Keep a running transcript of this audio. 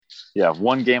Yeah,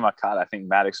 one game I caught. I think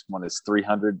Maddox won his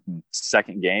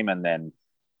 302nd game, and then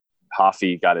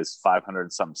Hoffy got his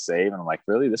 500 something save. And I'm like,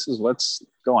 really? This is what's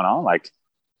going on? Like,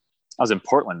 I was in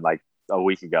Portland like a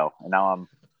week ago, and now I'm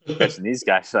catching these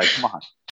guys. Like, come on.